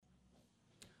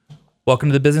Welcome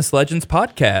to the Business Legends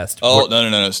podcast. Oh,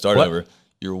 no. Start over.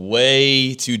 You're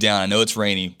way too down. I know it's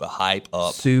rainy, but hype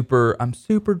up. I'm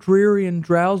super dreary and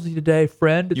drowsy today,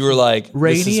 friend. You were like,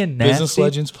 rainy this is and nasty. Business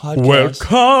Legends podcast.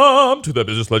 Welcome to the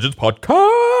Business Legends podcast.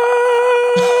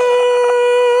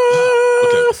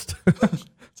 Okay.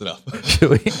 It's enough.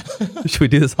 Should we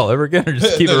do this all over again or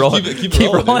just keep it rolling? Keep it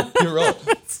rolling. Dude. Keep it rolling.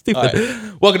 Stupid.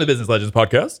 Right. Welcome to the Business Legends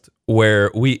podcast,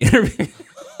 where we interview.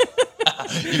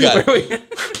 You got it.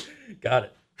 Got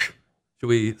it. Should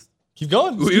we keep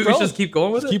going? We just keep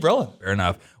going with it? Keep rolling. Fair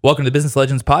enough. Welcome to the Business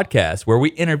Legends podcast, where we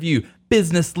interview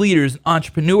business leaders and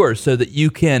entrepreneurs so that you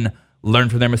can learn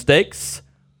from their mistakes,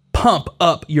 pump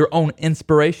up your own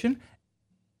inspiration,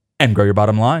 and grow your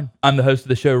bottom line. I'm the host of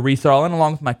the show, Reese Arlen,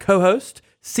 along with my co-host,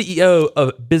 CEO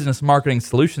of Business Marketing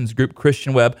Solutions Group,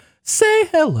 Christian Webb. Say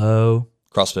hello.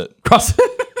 CrossFit.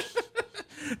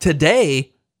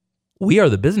 Today, we are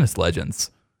the Business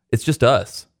Legends. It's just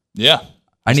us. Yeah.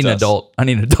 I need an adult.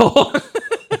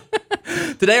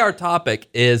 Today, our topic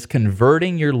is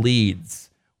converting your leads,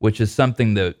 which is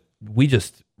something that we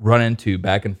just run into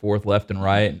back and forth, left and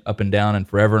right, up and down, and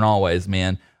forever and always,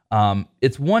 man.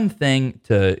 It's one thing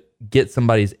to get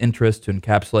somebody's interest, to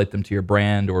encapsulate them to your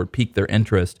brand or pique their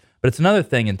interest, but it's another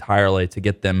thing entirely to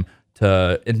get them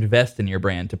to invest in your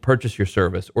brand, to purchase your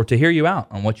service, or to hear you out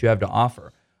on what you have to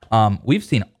offer. We've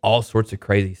seen all sorts of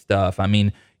crazy stuff. I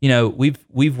mean, you know,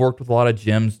 we've worked with a lot of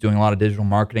gyms, doing a lot of digital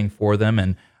marketing for them,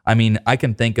 and I mean, I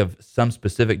can think of some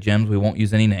specific gyms. We won't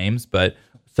use any names, but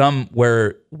some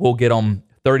where we'll get them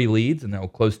 30 leads and they'll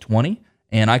close 20.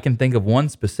 And I can think of one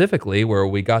specifically where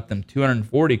we got them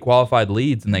 240 qualified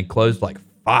leads and they closed like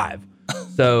 5.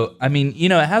 So, I mean, you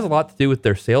know, it has a lot to do with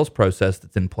their sales process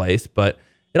that's in place, but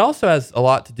it also has a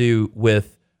lot to do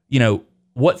with, you know,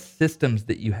 what systems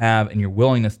that you have and your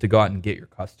willingness to go out and get your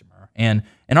customer. And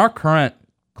in our current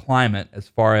climate, as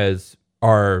far as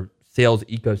our sales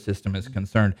ecosystem is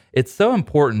concerned, it's so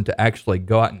important to actually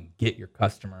go out and get your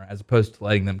customer as opposed to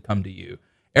letting them come to you.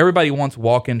 Everybody wants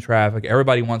walk-in traffic.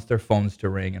 Everybody wants their phones to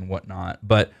ring and whatnot.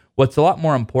 But what's a lot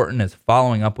more important is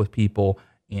following up with people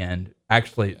and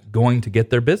actually going to get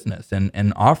their business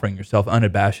and offering yourself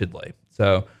unabashedly.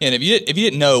 So, and if you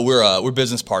didn't know, we're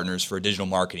business partners for a digital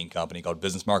marketing company called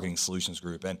Business Marketing Solutions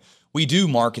Group, and we do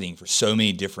marketing for so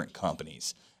many different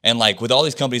companies. And like with all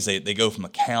these companies, they go from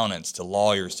accountants to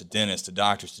lawyers to dentists to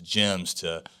doctors to gyms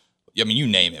to, I mean, you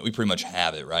name it. We pretty much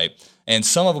have it, right? And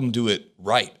some of them do it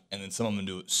right, and then some of them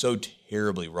do it so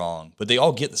terribly wrong. But they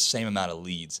all get the same amount of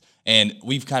leads. And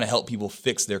we've kind of helped people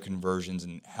fix their conversions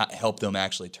and help them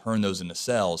actually turn those into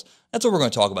sales. That's what we're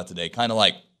going to talk about today. Kind of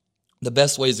like the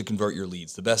best ways to convert your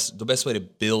leads, the best way to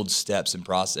build steps and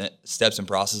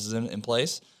processes in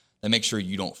place that make sure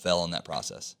you don't fail in that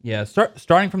process. Yeah,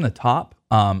 starting from the top,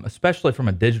 especially from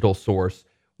a digital source,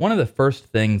 one of the first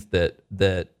things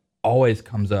that always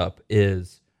comes up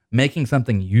is making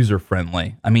something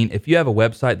user-friendly. I mean, if you have a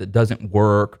website that doesn't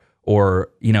work or,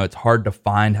 you know, it's hard to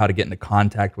find how to get into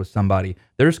contact with somebody,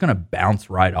 they're just going to bounce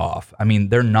right off. I mean,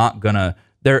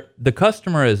 the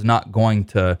customer is not going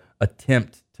to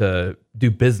attempt to do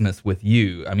business with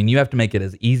you. I mean, you have to make it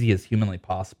as easy as humanly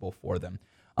possible for them.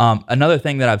 Another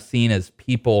thing that I've seen is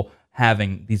people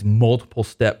having these multiple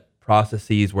step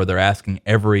processes where they're asking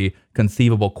every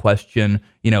conceivable question.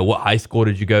 You know, what high school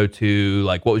did you go to?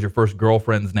 Like, what was your first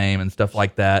girlfriend's name and stuff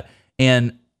like that.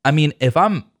 And I mean,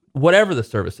 whatever the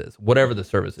service is,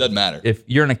 doesn't matter. If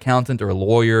you're an accountant or a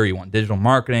lawyer, you want digital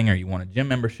marketing or you want a gym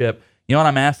membership, you know what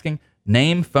I'm asking?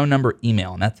 Name, phone number,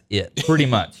 email, and that's it, pretty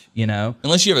much, you know?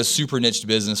 Unless you have a super niche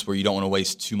business where you don't want to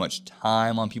waste too much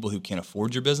time on people who can't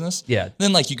afford your business. Yeah.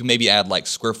 Then like you can maybe add like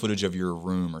square footage of your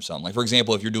room or something. Like for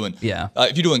example, if you're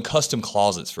doing custom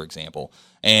closets, for example,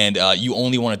 and you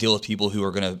only want to deal with people who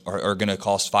are gonna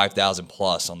cost $5,000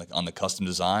 plus on the custom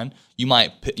design, you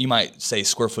might say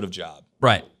square foot of job,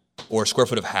 right, or square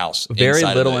foot of house. Very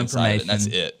little information. And that's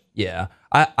it. Yeah,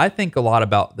 I think a lot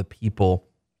about the people.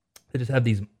 They just have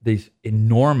these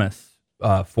enormous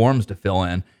forms to fill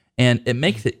in, and it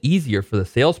makes it easier for the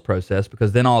sales process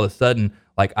because then all of a sudden,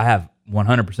 like I have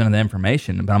 100% of the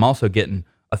information, but I'm also getting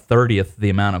a 30th the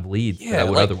amount of leads that I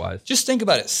would otherwise. Just think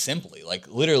about it simply. Like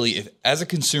literally, if as a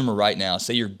consumer right now,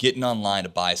 say you're getting online to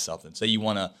buy something, say you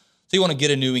want to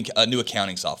get a new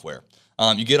accounting software.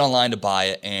 You get online to buy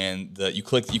it, and you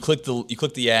click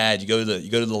the ad. You go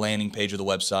to the landing page of the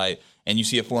website, and you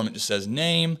see a form that just says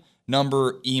name,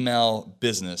 number, email,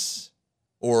 business,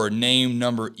 or name,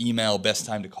 number, email, best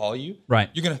time to call you. Right.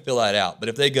 You're going to fill that out. But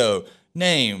if they go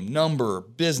name, number,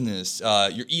 business,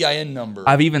 your EIN number.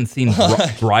 I've even seen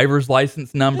driver's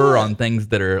license number on things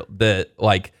that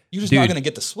You're just dude, not going to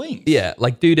get the swings. Yeah,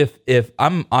 like, dude, if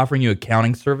I'm offering you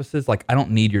accounting services, like, I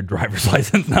don't need your driver's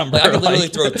license number. Like, I could literally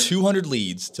throw 200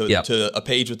 leads Yep. to a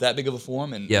page with that big of a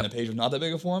form and a page with not that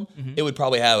big of a form. It would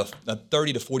probably have a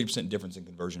 30 to 40% difference in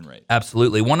conversion rate.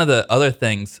 Absolutely. One of the other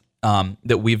things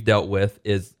that we've dealt with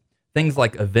is things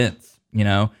like events. You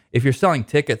know, if you're selling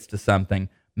tickets to something,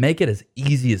 make it as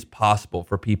easy as possible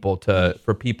for people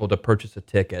to purchase a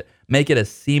ticket. Make it as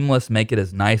seamless, make it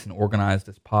as nice and organized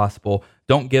as possible.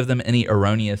 Don't give them any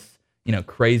erroneous,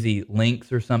 crazy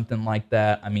links or something like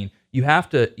that. I mean, you have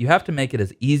to make it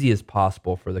as easy as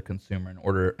possible for the consumer in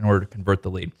order to convert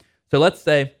the lead. So let's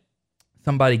say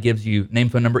somebody gives you name,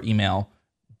 phone number, email,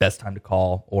 best time to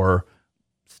call, or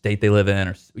state they live in,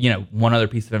 or one other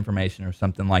piece of information or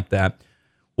something like that.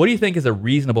 What do you think is a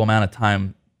reasonable amount of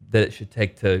time that it should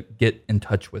take to get in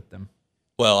touch with them?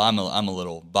 Well, I'm a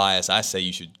little biased. I say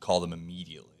you should call them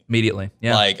immediately. Immediately,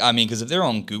 yeah. Like, I mean, because if they're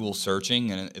on Google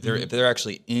searching and if they're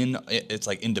actually it's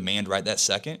like in demand right that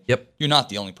second. Yep. You're not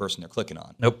the only person they're clicking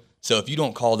on. Nope. So if you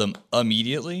don't call them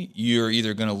immediately, you're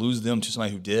either going to lose them to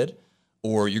somebody who did,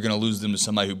 or you're going to lose them to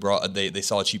somebody who they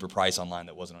saw a cheaper price online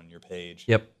that wasn't on your page.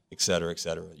 Yep. Et cetera, et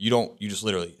cetera. You just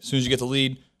literally, as soon as you get the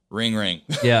lead, ring.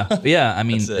 Yeah. I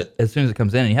mean, as soon as it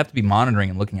comes in, and you have to be monitoring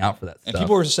and looking out for that stuff. And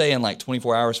people are saying like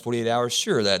 24 hours, 48 hours.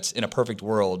 Sure, that's in a perfect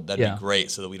world. That'd be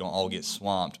great so that we don't all get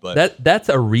swamped. But that's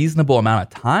a reasonable amount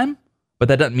of time, but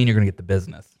that doesn't mean you're going to get the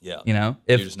business. Yeah.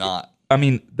 You're just not. I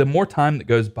mean, the more time that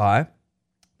goes by,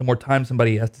 the more time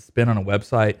somebody has to spend on a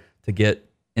website to get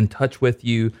in touch with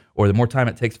you, or the more time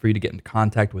it takes for you to get into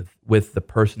contact with the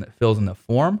person that fills in the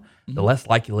form, the less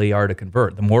likely you are to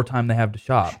convert, the more time they have to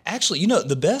shop. Actually,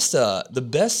 the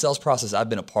best sales process I've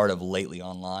been a part of lately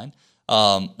online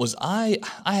was I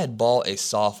had bought a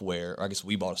software, or I guess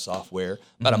we bought a software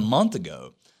about a month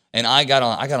ago, and I got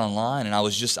online and I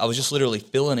was just literally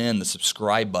filling in the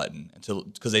subscribe button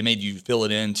because they made you fill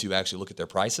it in to actually look at their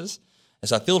prices, and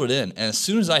so I filled it in, and as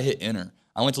soon as I hit enter,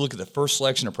 I went to look at the first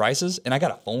selection of prices, and I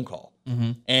got a phone call.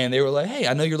 And they were like, "Hey,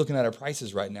 I know you're looking at our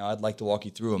prices right now. I'd like to walk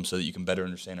you through them so that you can better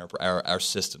understand our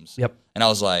systems." Yep. And I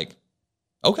was like,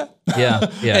 "Okay." Yeah.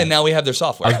 And now we have their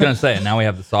software. I was going to say, now we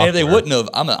have the software. And if they wouldn't have,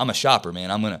 I'm a shopper,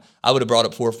 man. I would have brought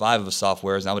up 4 or 5 of the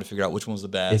softwares, and I would have figured out which one was the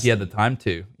best. If you had the time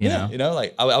to, you know?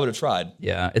 Like I would have tried.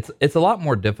 Yeah, it's a lot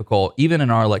more difficult, even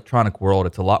in our electronic world.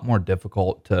 It's a lot more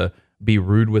difficult to be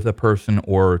rude with a person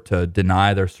or to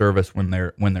deny their service when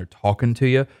they're talking to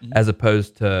you, as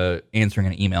opposed to answering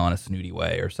an email in a snooty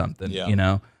way or something.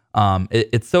 Yeah.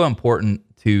 It's so important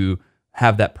to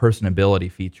have that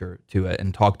personability feature to it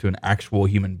and talk to an actual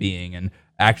human being and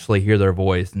actually hear their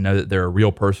voice and know that they're a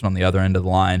real person on the other end of the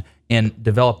line and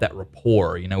develop that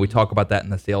rapport. We talk about that in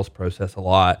the sales process a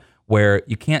lot, where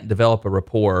you can't develop a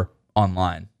rapport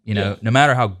online. No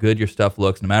matter how good your stuff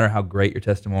looks, no matter how great your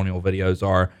testimonial videos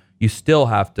are, you still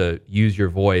have to use your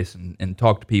voice and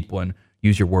talk to people and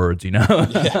use your words,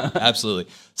 Yeah, absolutely.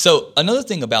 So another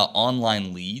thing about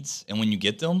online leads, and when you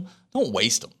get them, don't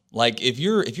waste them. Like if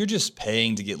you're just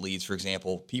paying to get leads, for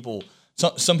example,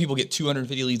 some people get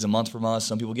 250 leads a month from us.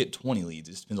 Some people get 20 leads.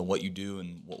 It depends on what you do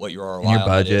and what your ROI and your on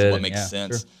that is, budget, what makes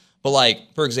sense. Sure. But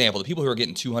like, for example, the people who are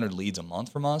getting 200 leads a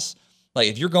month from us, like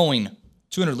if you're going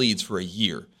 200 leads for a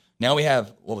year, now we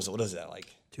have, what is that like?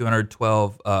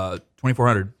 212,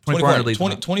 2,400 leads.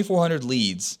 2,400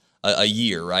 leads a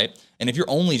year, right? And if you're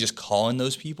only just calling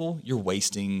those people, you're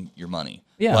wasting your money.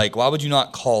 Yeah. Like, why would you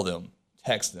not call them,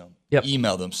 text them, Yep.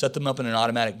 email them, set them up in an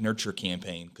automatic nurture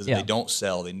campaign? Because if Yeah. they don't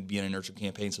sell, they need to be in a nurture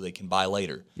campaign so they can buy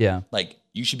later. Yeah. Like,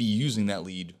 you should be using that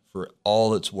lead for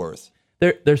all it's worth.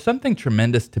 There's something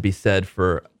tremendous to be said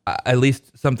for, at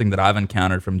least something that I've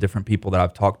encountered from different people that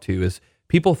I've talked to, is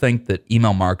people think that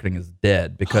email marketing is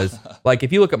dead because, like,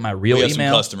 if you look at my real We have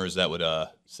email, some customers that would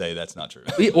say that's not true.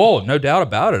 Well, no doubt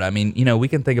about it. I mean, we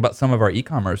can think about some of our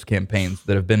e-commerce campaigns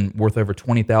that have been worth over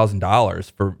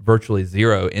 $20,000 for virtually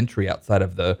zero entry outside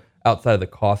of the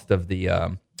cost of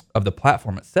the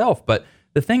platform itself. But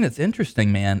the thing that's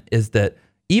interesting, man, is that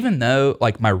even though,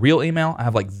 like, my real email, I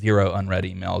have like 0 unread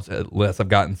emails, unless I've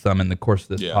gotten some in the course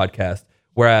of this podcast.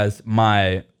 Whereas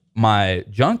my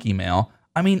junk email,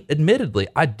 I mean, admittedly,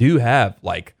 I do have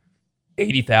like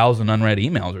 80,000 unread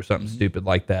emails or something stupid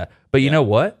like that. But you know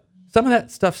what? Some of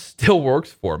that stuff still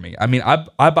works for me. I mean,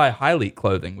 I buy Highleat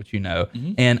clothing, which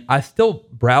and I still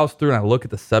browse through and I look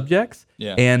at the subjects.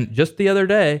 Yeah. And just the other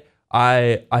day,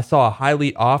 I saw a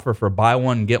Highleat offer for buy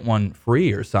one, get one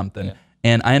free or something. Yeah.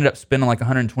 And I ended up spending like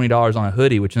 $120 on a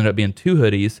hoodie, which ended up being 2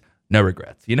 hoodies. No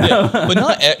regrets, Yeah. But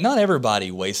not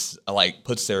everybody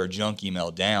puts their junk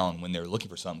email down when they're looking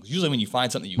for something. Because usually when you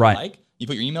find something you like, you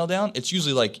put your email down. It's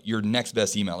usually like your next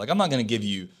best email. Like, I'm not going to give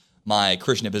you my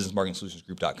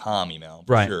Christian@businessmarketingssolutionsgroup.com email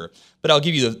for Right. sure. But I'll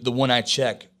give you the one I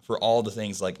check for all the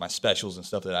things like my specials and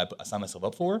stuff that I sign myself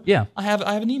up for. Yeah. I have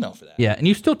an email for that. Yeah, and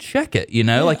you still check it,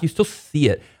 Yeah. like you still see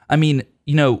it. I mean,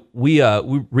 we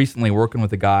recently working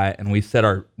with a guy, and we set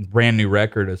our brand new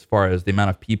record as far as the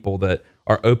amount of people that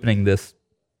are opening this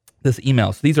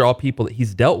email. So these are all people that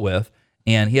he's dealt with,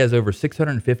 and he has over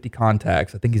 650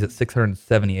 contacts. I think he's at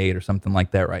 678 or something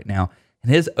like that right now.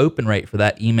 And his open rate for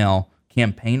that email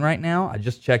campaign right now, I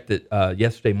just checked it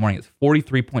yesterday morning, it's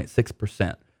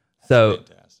 43.6%. So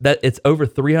Fantastic. that it's over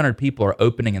 300 people are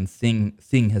opening and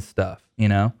seeing his stuff,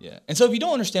 Yeah. And so if you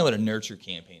don't understand what a nurture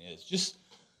campaign is, just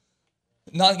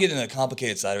not getting into the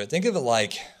complicated side of it, think of it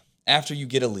like after you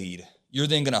get a lead, you're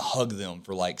then going to hug them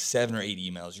for like 7 or 8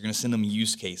 emails. You're going to send them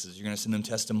use cases. You're going to send them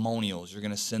testimonials. You're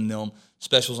going to send them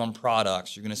specials on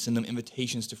products. You're going to send them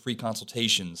invitations to free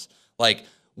consultations, like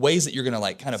ways that you're going to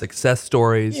like kind of Success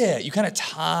stories. Yeah, you kind of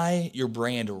tie your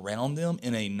brand around them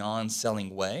in a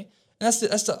non-selling way. And that's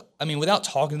the I mean, without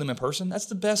talking to them in person, that's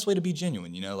the best way to be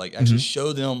genuine, like actually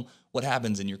show them what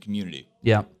happens in your community.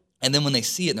 Yeah. And then when they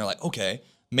see it and they're like, okay,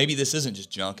 maybe this isn't just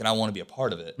junk and I want to be a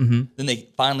part of it. Then they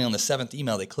finally, on the 7th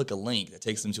email, they click a link that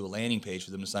takes them to a landing page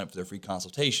for them to sign up for their free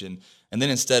consultation. And then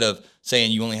instead of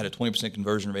saying you only had a 20%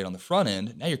 conversion rate on the front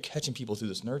end, now you're catching people through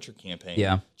this nurture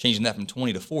campaign, changing that from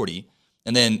 20 to 40.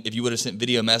 And then if you would have sent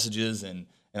video messages and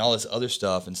all this other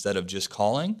stuff instead of just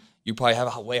calling, you probably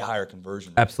have a way higher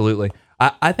conversion rate. Absolutely.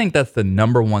 I think that's the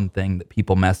number one thing that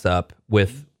people mess up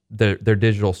with their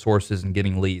digital sources and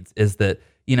getting leads is that,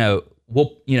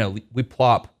 we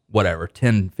plop whatever,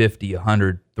 10, 50,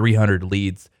 100, 300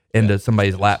 leads into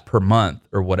somebody's lap per month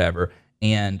or whatever.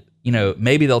 And,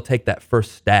 maybe they'll take that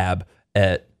first stab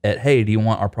at, hey, do you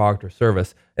want our product or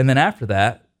service? And then after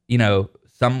that,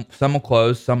 some will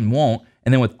close, some won't.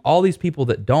 And then with all these people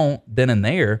that don't, then and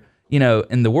there,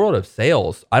 in the world of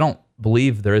sales, I don't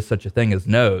believe there is such a thing as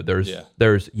no.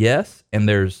 There's yes, and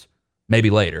there's maybe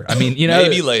later. I mean,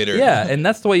 maybe later. Yeah, and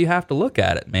that's the way you have to look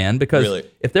at it, man. Because Really?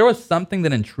 if there was something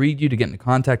that intrigued you to get into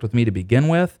contact with me to begin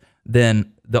with,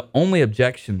 then the only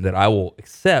objection that I will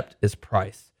accept is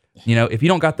price. If you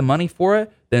don't got the money for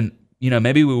it, then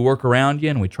maybe we work around you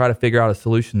and we try to figure out a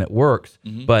solution that works.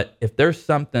 But if there's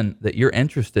something that you're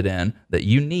interested in that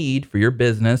you need for your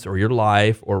business or your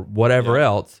life or whatever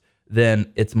else,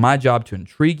 then it's my job to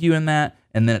intrigue you in that,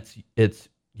 and then it's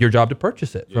your job to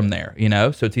purchase it from there.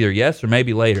 So it's either yes or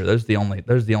maybe later. Those are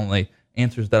the only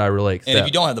answers that I really accept. And if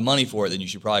you don't have the money for it, then you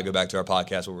should probably go back to our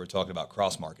podcast where we're talking about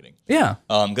cross marketing. Yeah.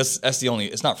 Because that's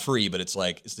it's not free, but it's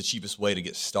the cheapest way to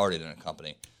get started in a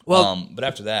company. Well, but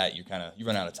after that, you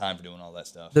run out of time for doing all that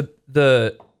stuff.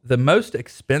 The most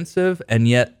expensive and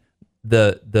yet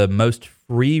the most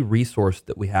free resource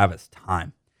that we have is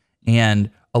time.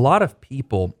 And a lot of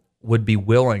people would be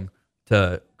willing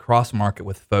to cross market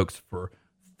with folks for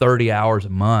 30 hours a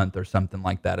month or something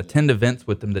like that. Attend events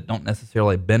with them that don't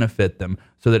necessarily benefit them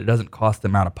so that it doesn't cost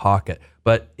them out of pocket.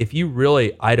 But if you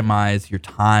really itemize your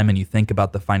time and you think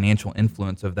about the financial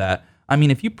influence of that, I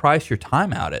mean, if you price your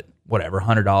time out at whatever,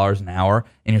 $100 an hour,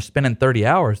 and you're spending 30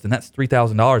 hours, then that's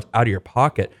 $3,000 out of your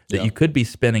pocket that you could be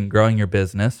spending growing your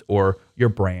business or your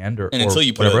brand or And until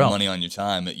you put whatever else. money on your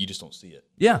time, you just don't see it.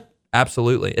 Yeah,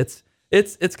 absolutely.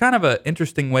 It's kind of an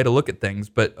interesting way to look at things,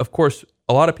 but of course,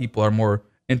 a lot of people are more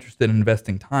interested in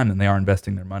investing time than they are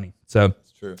investing their money. So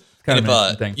It's true. it's kind And of an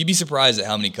interesting thing. you'd be surprised at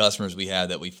how many customers we have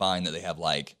that we find that they have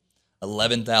like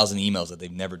 11,000 emails that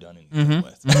they've never done anything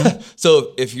with.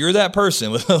 So if you're that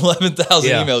person with 11,000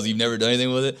 Yeah. emails, you've never done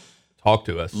anything with it, Talk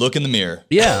to us. look in the mirror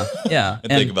Yeah.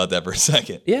 and think about that for a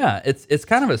second. Yeah, it's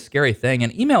kind of a scary thing,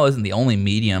 and email isn't the only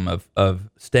medium of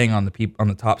staying on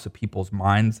the tops of people's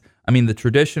minds. I mean, the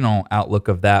traditional outlook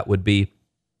of that would be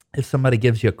if somebody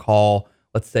gives you a call.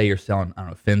 Let's say you're selling, I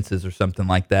don't know, fences or something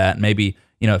like that. Maybe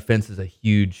a fence is a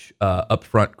huge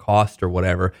upfront cost or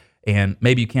whatever, and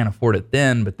maybe you can't afford it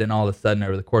then. But then all of a sudden,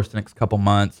 over the course of the next couple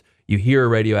months, you hear a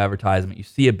radio advertisement, you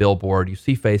see a billboard, you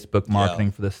see Facebook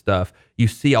marketing for this stuff, you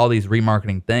see all these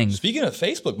remarketing things. Speaking of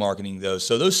Facebook marketing, though,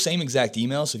 so those same exact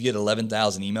emails, if you had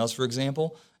 11,000 emails, for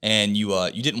example, and you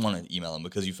didn't want to email them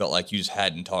because you felt like you just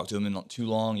hadn't talked to them in too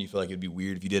long, you feel like it'd be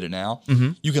weird if you did it now,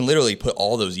 you can literally put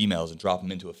all those emails and drop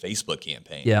them into a Facebook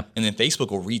campaign. Yeah. And then Facebook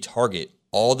will retarget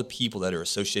all the people that are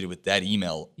associated with that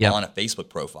email on a Facebook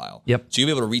profile. Yep. So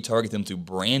you'll be able to retarget them through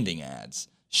branding ads,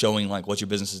 showing like what your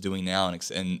business is doing now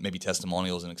and maybe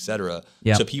testimonials and et cetera.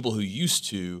 Yep. So people who used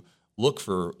to look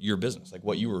for your business, like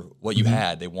what you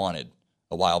had, they wanted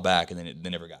a while back, and then they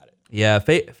never got it. Yeah,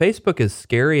 Facebook is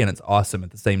scary and it's awesome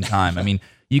at the same time. I mean,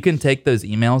 you can take those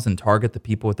emails and target the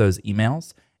people with those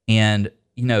emails, and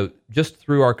just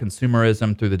through our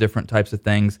consumerism, through the different types of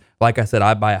things, like I said,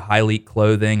 I buy high elite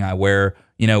clothing, I wear,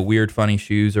 weird, funny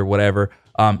shoes or whatever.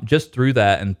 Just through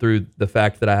that and through the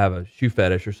fact that I have a shoe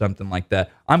fetish or something like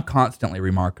that, I'm constantly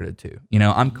remarketed to.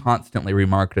 I'm constantly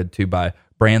remarketed to by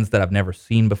brands that I've never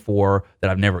seen before,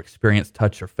 that I've never experienced,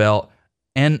 touched, or felt.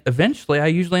 And eventually, I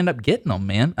usually end up getting them,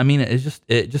 man. I mean, it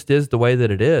just is the way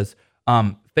that it is.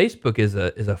 Facebook is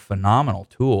a phenomenal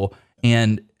tool,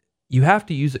 and you have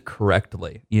to use it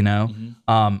correctly.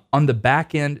 On the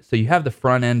back end, so you have the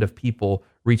front end of people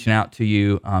reaching out to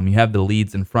you. You have the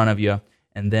leads in front of you,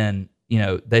 and then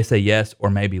they say yes or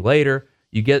maybe later.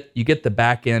 You get the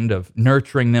back end of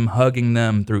nurturing them, hugging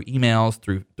them through emails,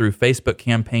 through Facebook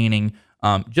campaigning,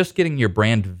 just getting your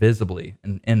brand visibly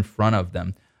in front of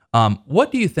them.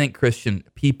 What do you think, Christian,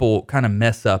 people kind of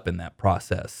mess up in that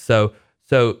process? So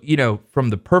from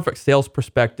the perfect sales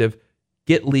perspective,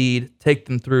 get lead, take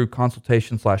them through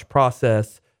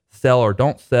consultation/process, sell or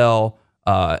don't sell,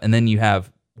 and then you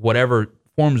have whatever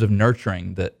forms of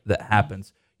nurturing that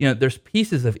happens. There's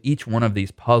pieces of each one of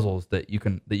these puzzles that you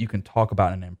can talk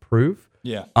about and improve.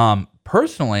 Yeah.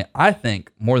 Personally, I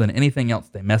think more than anything else,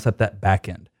 they mess up that back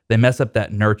end. They mess up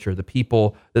that nurture, the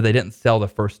people that they didn't sell the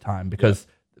first time, because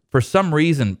for some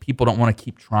reason, people don't want to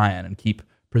keep trying and keep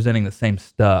presenting the same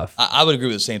stuff. I would agree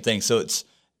with the same thing. So it's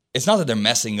not that they're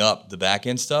messing up the back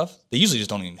end stuff. They usually just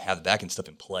don't even have the back end stuff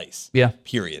in place. Yeah.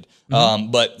 Period.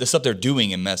 But the stuff they're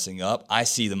doing and messing up, I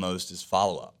see the most is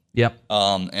follow up. Yep.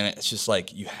 And it's just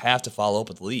like you have to follow up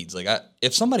with leads. Like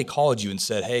if somebody called you and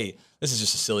said, "Hey, this is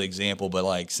just a silly example, but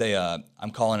like say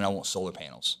I'm calling and I want solar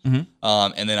panels," and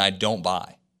then I don't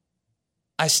buy,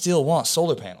 I still want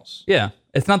solar panels. Yeah.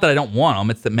 It's not that I don't want them.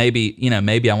 It's that maybe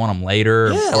I want them later,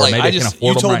 or like maybe I can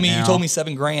afford them right now. You told me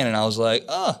 $7,000, and I was like,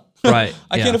 right.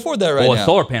 I can't afford that right now. Well,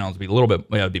 solar panels would be a little bit.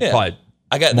 It'd be probably.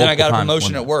 I got a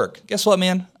promotion at work. Guess what,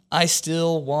 man? I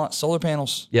still want solar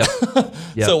panels. Yeah.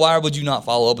 So why would you not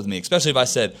follow up with me? Especially if I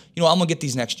said, I'm gonna get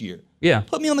these next year. Yeah.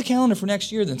 Put me on the calendar for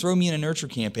next year, then throw me in a nurture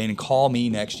campaign and call me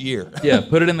next year. Yeah.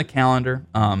 Put it in the calendar.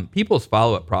 People's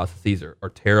follow up processes are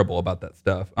terrible about that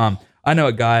stuff. I know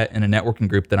a guy in a networking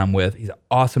group that I'm with. He's an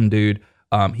awesome dude.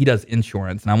 He does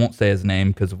insurance, and I won't say his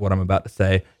name because of what I'm about to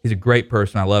say. He's a great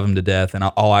person. I love him to death, and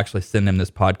I'll actually send him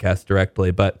this podcast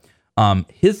directly. But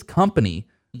his company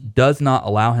does not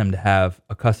allow him to have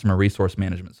a customer resource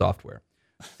management software.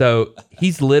 So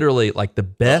he's literally like the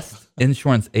best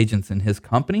insurance agents in his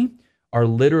company are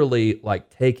literally like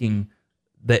taking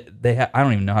they have, I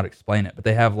don't even know how to explain it, but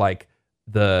they have like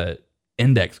the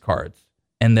index cards,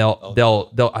 and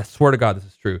they'll I swear to God this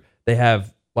is true. They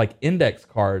have like index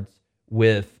cards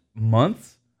with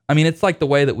months. I mean, it's like the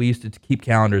way that we used to keep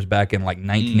calendars back in like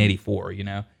 1984,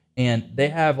 and they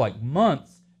have like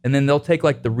months. And then they'll take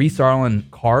like the Reese Arlen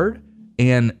card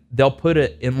and they'll put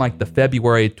it in like the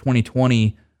February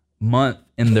 2020 month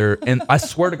in their, and I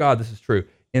swear to God, this is true,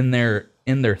 in their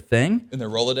thing. In their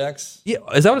Rolodex? Yeah.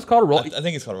 Is that what it's called? I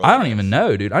think it's called Rolodex. I don't even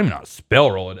know, dude. I don't even know how to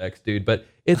spell Rolodex, dude. But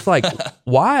it's like,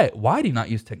 why do you not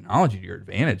use technology to your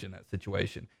advantage in that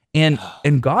situation? And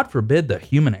God forbid the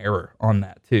human error on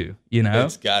that too,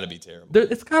 It's got to be terrible.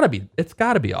 It's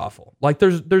got to be awful. Like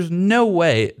there's no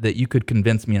way that you could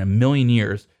convince me in a million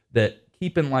years that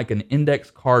keeping like an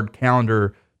index card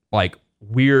calendar, like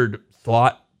weird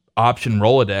slot option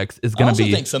Rolodex is going to be. I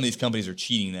also think some of these companies are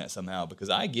cheating that somehow, because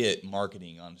I get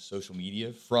marketing on social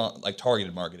media from like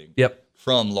targeted marketing. Yep.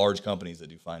 From large companies that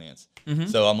do finance.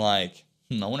 So I'm like,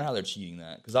 I wonder how they're cheating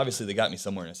that, because obviously they got me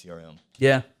somewhere in a CRM.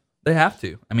 Yeah. They have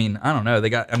to. I mean, I don't know.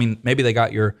 Maybe they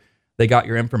got your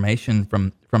information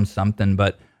from something,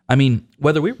 but I mean,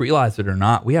 whether we realize it or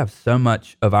not, we have so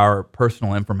much of our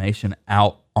personal information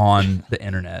out on the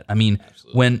internet. I mean,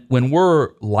 when we're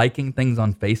liking things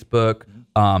on Facebook,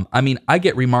 I mean, I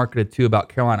get remarketed too about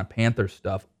Carolina Panthers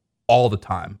stuff all the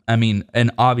time. I mean, and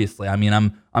obviously, I mean,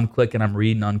 I'm clicking, I'm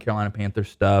reading on Carolina Panthers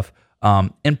stuff,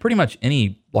 and pretty much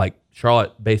any like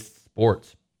Charlotte-based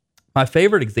sports. My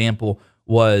favorite example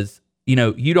was,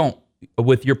 you don't,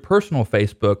 with your personal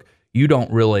Facebook, you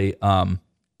don't really, I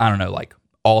don't know, like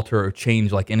alter or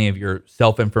change like any of your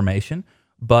self-information.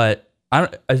 But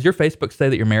does your Facebook say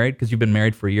that you're married? Because you've been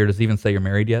married for a year. Does it even say you're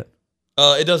married yet?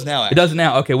 It does now, actually. It does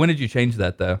now. Okay, when did you change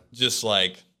that, though? Just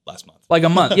like last month. Like a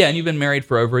month, yeah, and you've been married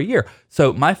for over a year.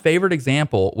 So my favorite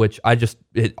example, which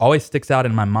it always sticks out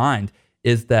in my mind,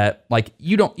 is that like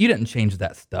you didn't change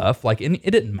that stuff. Like it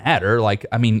didn't matter. Like,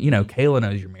 I mean, Kayla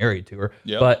knows you're married to her,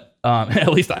 but at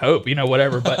least I hope,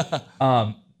 whatever. But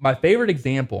my favorite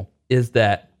example is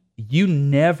that you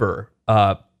never,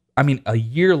 a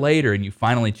year later, and you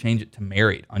finally change it to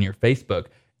married on your Facebook,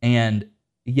 and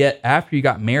Yet after you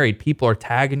got married, people are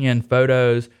tagging you in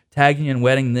photos, tagging you in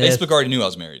wedding this. Facebook already knew I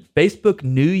was married. Facebook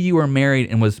knew you were married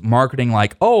and was marketing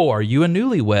like, oh, are you a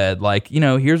newlywed? Like,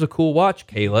 here's a cool watch,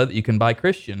 Kayla, that you can buy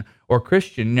Christian. Or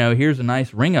Christian, here's a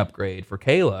nice ring upgrade for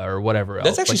Kayla or whatever else.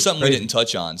 That's actually something we didn't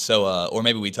touch on. So, or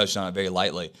maybe we touched on it very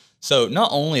lightly. So not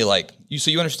only like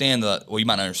you understand you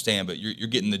might not understand, but you're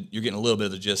getting a little bit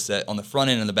of the gist that on the front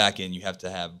end and the back end, you have to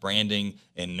have branding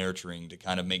and nurturing to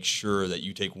kind of make sure that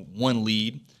you take one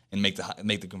lead and make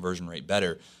the conversion rate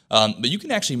better. But you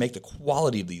can actually make the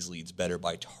quality of these leads better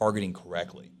by targeting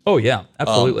correctly. Oh yeah,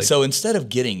 absolutely. So instead of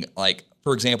getting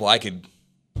for example,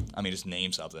 just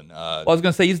name something. Well, I was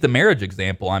gonna say use the marriage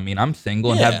example. I'm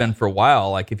single and have been for a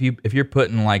while. Like if you're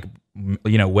putting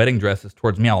wedding dresses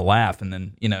towards me, I'll laugh and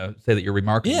then say that you're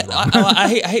remarketing. Yeah, I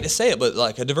hate to say it, but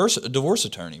like a divorce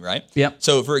attorney, right? Yep.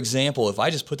 So for example, if I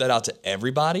just put that out to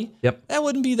everybody, that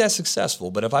wouldn't be that successful.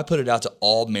 But if I put it out to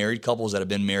all married couples that have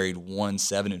been married 1,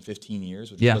 7, and 15 years,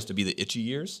 which is supposed to be the itchy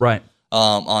years, right?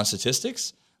 On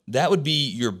statistics, that would be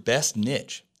your best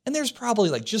niche. And there's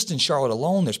probably just in Charlotte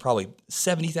alone, there's probably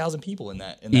 70,000 people in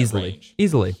that range.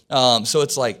 Easily. So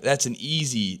it's that's an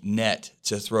easy net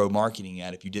to throw marketing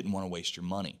at if you didn't want to waste your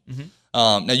money.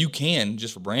 Mm-hmm. Now you can,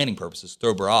 just for branding purposes,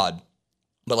 throw broad,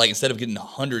 but instead of getting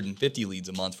 150 leads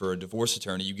a month for a divorce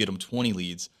attorney, you get them 20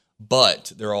 leads,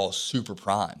 but they're all super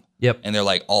prime. Yep. And they're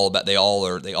they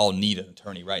all need an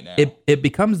attorney right now. It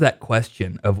becomes that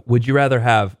question of would you rather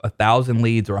have 1,000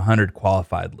 leads or 100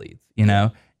 qualified leads?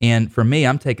 And for me,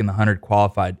 I'm taking the 100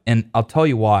 qualified. And I'll tell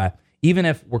you why. Even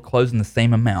if we're closing the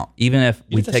same amount, even if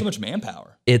we take so much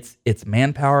manpower. It's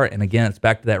manpower. And again, it's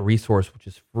back to that resource, which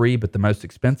is free, but the most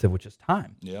expensive, which is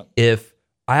time. Yeah. If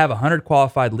I have 100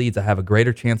 qualified leads, I have a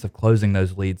greater chance of closing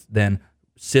those leads than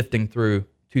sifting through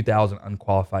 2,000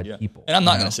 unqualified people. And I'm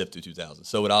not going to sift through 2,000.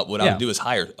 So what I would do is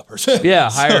hire a person.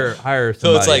 Yeah, hire somebody.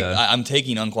 So it's I'm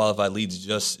taking unqualified leads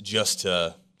just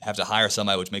to have to hire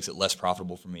somebody, which makes it less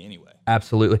profitable for me anyway.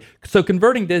 Absolutely. So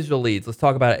converting digital leads, let's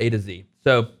talk about it A to Z.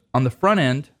 So on the front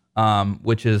end,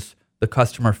 which is the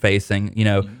customer facing,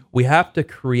 we have to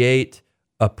create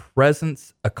a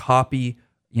presence, a copy,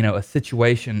 a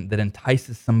situation that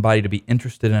entices somebody to be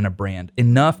interested in a brand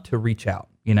enough to reach out,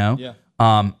 Yeah.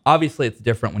 Obviously it's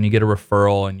different when you get a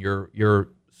referral and you're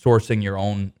sourcing your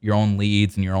own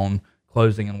leads and your own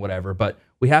closing and whatever, but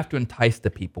we have to entice the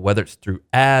people, whether it's through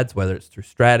ads, whether it's through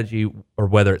strategy, or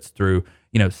whether it's through,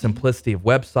 simplicity of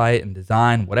website and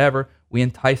design, whatever. We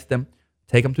entice them,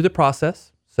 take them through the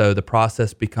process. So the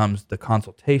process becomes the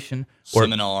consultation or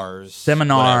seminar.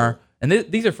 Whatever. And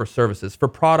these are for services. For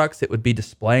products, it would be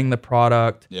displaying the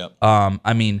product. Yep.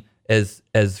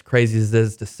 As crazy as it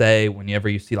is to say, whenever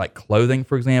you see clothing,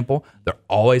 for example, they're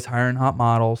always hiring hot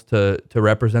models to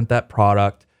represent that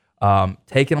product.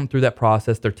 Taking them through that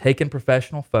process. They're taking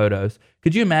professional photos.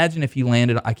 Could you imagine if you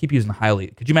landed, I keep using highly,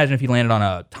 could you imagine if you landed on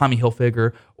a Tommy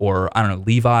Hilfiger or, I don't know,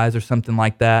 Levi's or something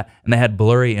like that, and they had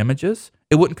blurry images?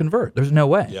 It wouldn't convert. There's no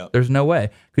way. Yep. There's no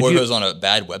way. Or it goes on a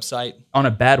bad website. On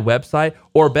a bad website,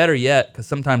 or better yet, because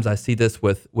sometimes I see this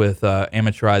with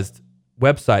amateurized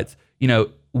websites,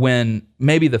 when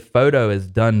maybe the photo is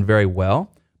done very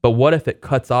well, but what if it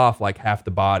cuts off half the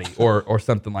body or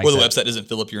something like that? Or the website doesn't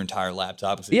fill up your entire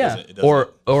laptop. It or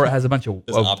it has a bunch of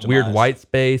weird white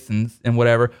space and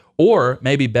whatever. Or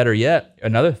maybe better yet,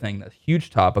 another thing, that's a huge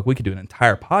topic. We could do an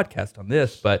entire podcast on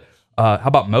this, but how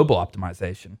about mobile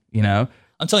optimization?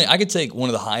 I'm telling you, I could take one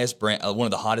of the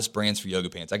hottest brands for yoga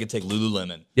pants. I could take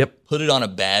Lululemon. Yep. Put it on a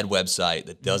bad website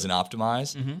that doesn't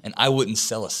optimize, and I wouldn't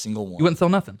sell a single one. You wouldn't sell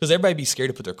nothing because everybody'd be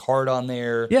scared to put their card on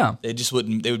there. Yeah. They just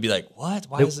wouldn't. They would be like, "What?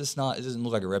 Why is this not? It doesn't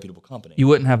look like a reputable company." You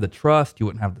wouldn't have the trust. You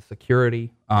wouldn't have the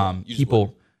security.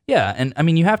 People. Yeah,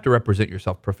 and you have to represent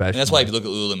yourself professionally. And that's why if you look at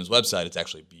Lululemon's website, it's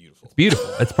actually beautiful. It's beautiful.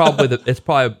 It's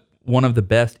probably one of the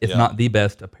best, if not the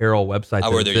best, apparel websites. I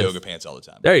wear their yoga pants all the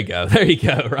time. There you go.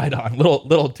 Right on.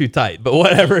 Little too tight, but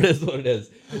whatever it is, what it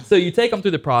is. So you take them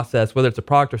through the process, whether it's a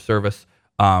product or service,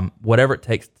 whatever it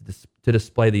takes to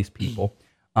display these people.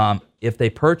 If they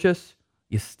purchase,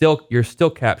 you're still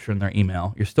capturing their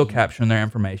email. You're still capturing their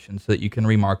information so that you can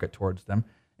remarket towards them.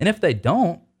 And if they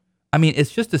don't,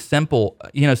 it's just as simple.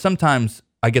 Sometimes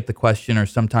I get the question, or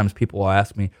sometimes people will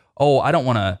ask me, "Oh, I don't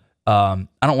want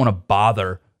to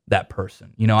bother that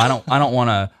person. I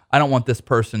don't want this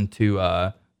person to,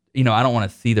 I don't want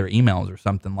to see their emails or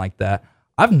something like that."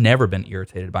 I've never been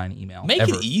irritated by an email. Make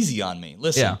ever. it easy on me.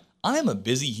 Listen, I am a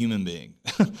busy human being.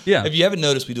 Yeah. If you haven't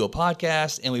noticed, we do a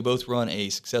podcast and we both run a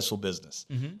successful business.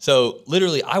 Mm-hmm. So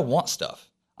literally, I want stuff.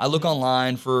 I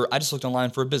just looked online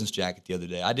for a business jacket the other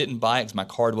day. I didn't buy it because my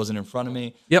card wasn't in front of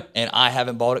me. Yep. And I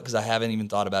haven't bought it because I haven't even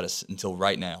thought about it until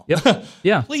right now. Yep.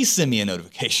 Yeah. Please send me a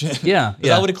notification. Yeah.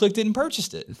 Because I would have clicked it and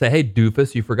purchased it. Say, hey,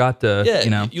 doofus, you forgot to,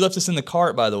 Yeah. You left us in the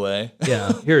cart, by the way.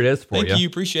 Yeah. Here it is for you. Thank you.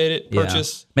 Appreciate it. Yeah.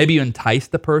 Purchase. Maybe you entice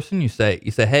the person. You say,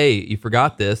 hey, you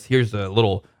forgot this. Here's a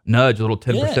little nudge, a little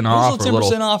 10% off, or a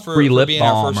little free lip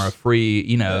balm, or a free,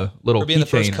 little for being the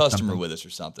first keychain or customer something. with us or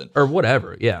something. Or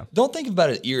whatever. Yeah. Don't think about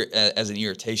it as an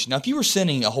irritation. Now, if you were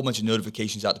sending a whole bunch of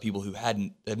notifications out to people who have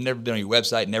never been on your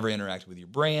website, never interacted with your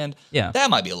brand,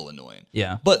 that might be a little annoying.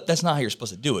 Yeah. But that's not how you're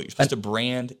supposed to do it. You're supposed to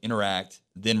brand, interact,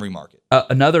 then remarket.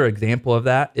 Another example of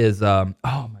that is, oh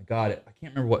my God, I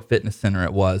can't remember what fitness center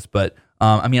it was, but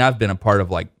I've been a part of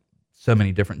like so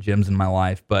many different gyms in my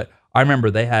life, but I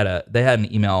remember they had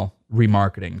an email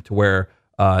remarketing to where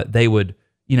they would,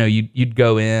 you'd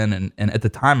go in and at the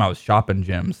time I was shopping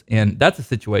gyms, and that's a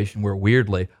situation where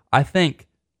weirdly I think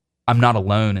I'm not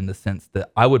alone in the sense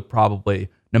that I would probably,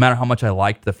 no matter how much I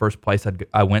liked the first place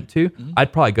I went to,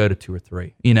 I'd probably go to 2 or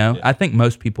 3. I think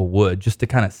most people would, just to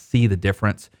kind of see the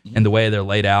difference in the way they're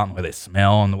laid out and the way they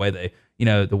smell and the way they,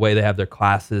 the way they have their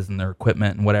classes and their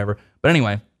equipment and whatever. But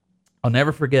anyway, I'll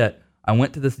never forget, I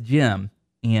went to this gym,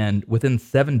 and within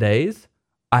 7 days,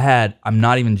 I'm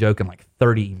not even joking, like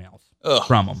 30 emails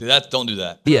from them. See, don't do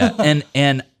that. Yeah,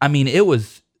 and I mean, it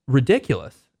was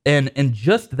ridiculous. And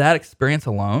just that experience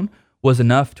alone was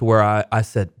enough to where I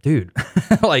said, dude,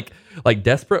 like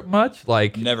desperate much?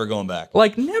 Like never going back.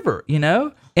 Like never,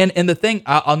 And the thing,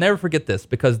 I'll never forget this,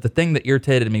 because the thing that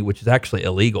irritated me, which is actually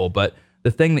illegal, but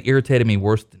the thing that irritated me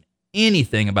worse than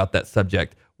anything about that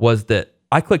subject was that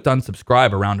I clicked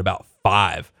unsubscribe around about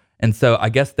 5. And so I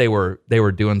guess they were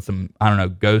doing some, I don't know,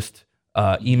 ghost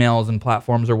emails and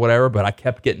platforms or whatever, but I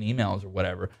kept getting emails or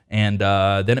whatever. And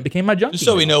then it became my junk Just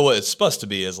so email. we know what it's supposed to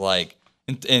be is like,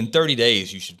 in 30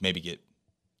 days, you should maybe get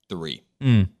 3.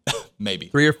 Maybe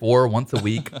 3 or 4 once a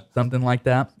week, something like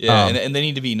that. Yeah, and they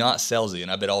need to be not salesy. And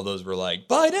I bet all those were like,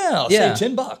 buy now, save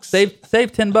 $10. Save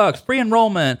 $10, free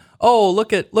enrollment. Oh,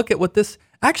 look at what this.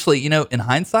 Actually, in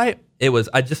hindsight, it was.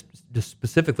 I just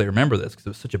specifically remember this because it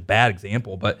was such a bad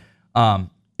example, but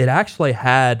it actually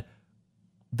had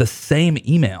the same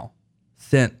email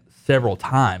sent several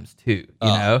times too. You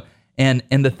know, and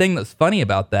the thing that's funny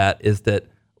about that is that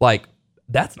like,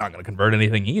 that's not going to convert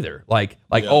anything either. Like,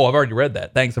 oh, I've already read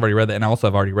that. Thanks, I've already read that, and also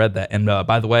I've already read that. And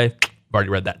by the way, I've already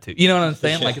read that too. You know what I'm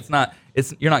saying? Like,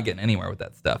 you're not getting anywhere with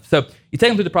that stuff. So you take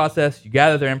them through the process. You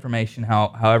gather their information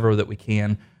however that we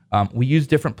can. We use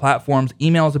different platforms.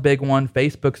 Email's a big one.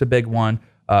 Facebook's a big one.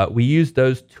 We use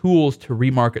those tools to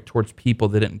remarket towards people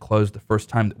that didn't close the first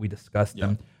time that we discussed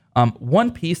them.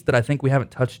 One piece that I think we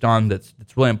haven't touched on that's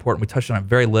really important, we touched on it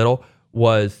very little,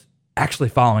 was actually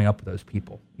following up with those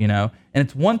people, And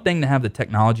it's one thing to have the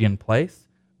technology in place,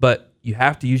 but you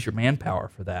have to use your manpower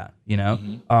for that,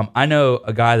 I know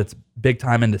a guy that's big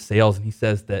time into sales, and he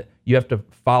says that you have to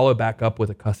follow back up with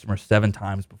a customer 7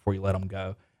 times before you let them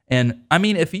go. And I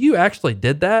mean, if you actually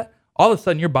did that, all of a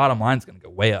sudden your bottom line is going to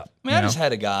go way up. I just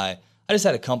had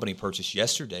a company purchase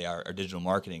yesterday, our digital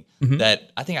marketing,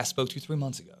 that I think I spoke to 3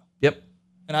 months ago. Yep.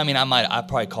 And I mean, I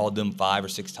probably called them 5 or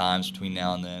 6 times between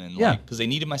now and then, and because they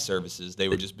needed my services, they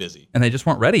were just busy, and they just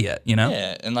weren't ready yet,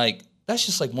 Yeah, and like that's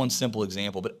just like one simple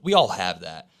example, but we all have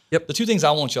that. Yep. The 2 things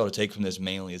I want y'all to take from this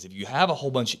mainly is if you have a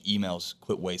whole bunch of emails,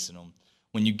 quit wasting them.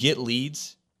 When you get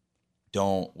leads,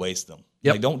 don't waste them.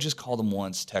 Yep. Like, don't just call them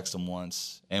once, text them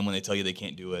once, and when they tell you they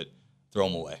can't do it, throw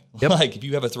them away. Yep. Like, if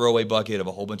you have a throwaway bucket of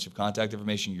a whole bunch of contact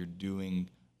information, you're doing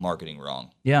marketing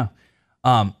wrong. Yeah.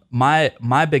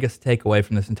 My biggest takeaway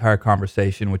from this entire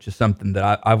conversation, which is something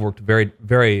that I've worked very,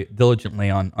 very diligently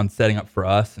on setting up for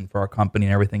us and for our company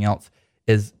and everything else,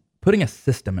 is putting a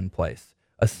system in place.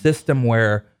 A system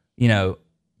where,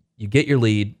 you get your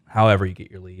lead, however you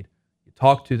get your lead, you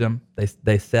talk to them,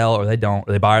 they sell or they don't,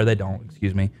 or they buy or they don't,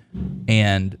 excuse me,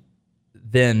 and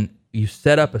then you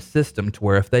set up a system to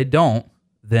where if they don't,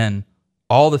 then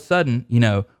all of a sudden,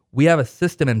 we have a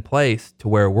system in place to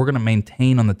where we're going to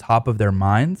maintain on the top of their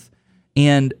minds.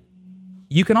 And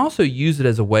you can also use it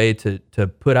as a way to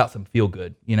put out some feel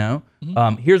good,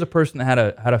 Here's a person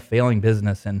that had a failing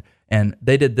business and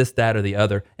they did this, that, or the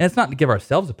other. And it's not to give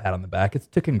ourselves a pat on the back. It's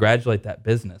to congratulate that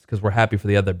business because we're happy for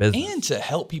the other business. And to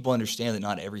help people understand that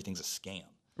not everything's a scam.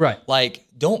 Right. Like,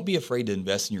 don't be afraid to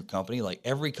invest in your company. Like,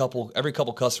 every couple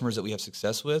customers that we have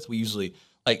success with, we usually,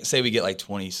 like, say we get like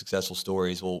 20 successful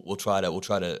stories, we'll try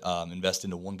to invest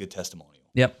into one good testimonial.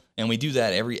 Yep. And we do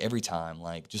that every time,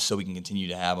 like, just so we can continue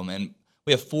to have them. And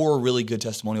we have 4 really good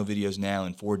testimonial videos now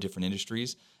in 4 different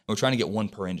industries. we're trying to get one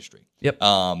per industry. Yep.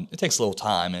 It takes a little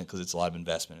time because it's a lot of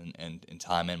investment and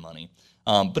time and money.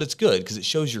 But it's good because it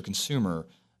shows your consumer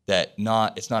that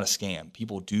it's not a scam.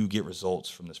 People do get results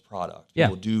from this product. Yeah.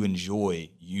 People do enjoy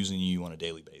using you on a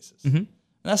daily basis. Mm-hmm. And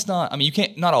that's not, I mean,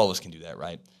 not all of us can do that,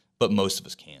 right? But most of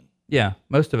us can. Yeah,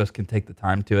 most of us can take the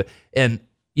time to it. And,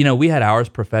 you know, we had ours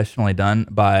professionally done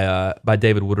by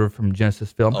David Woodruff from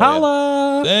Genesis Film.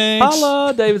 Holla! Thanks.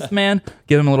 Holla, David's man.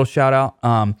 Give him a little shout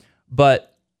out.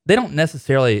 But they don't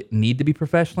necessarily need to be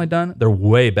professionally done. They're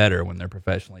way better when they're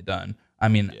professionally done. I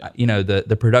mean, you know,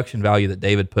 the production value that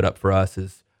David put up for us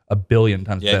is a billion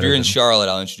times better. Yeah, if you're in Charlotte,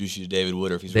 I'll introduce you to David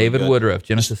Woodruff. He's David really good. Woodruff,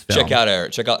 Genesis Film.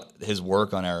 Check out his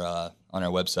work on our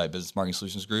website, Business Marketing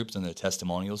Solutions Group. It's in the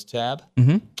testimonials tab.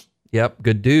 Mm-hmm. Yep,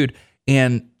 good dude.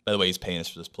 And by the way, he's paying us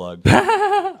for this plug.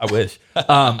 I wish.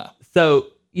 So,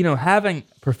 you know, having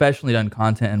professionally done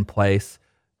content in place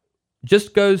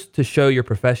just goes to show your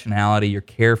professionality, your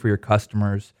care for your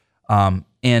customers,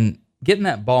 and getting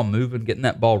that ball moving, getting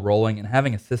that ball rolling, and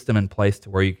having a system in place to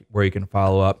where you can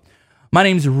follow up. My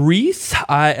name's Reese.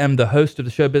 I am the host of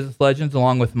the show Business Legends,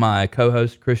 along with my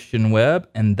co-host Christian Webb,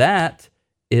 and that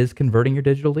is Converting Your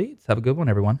Digital Leads. Have a good one,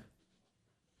 everyone.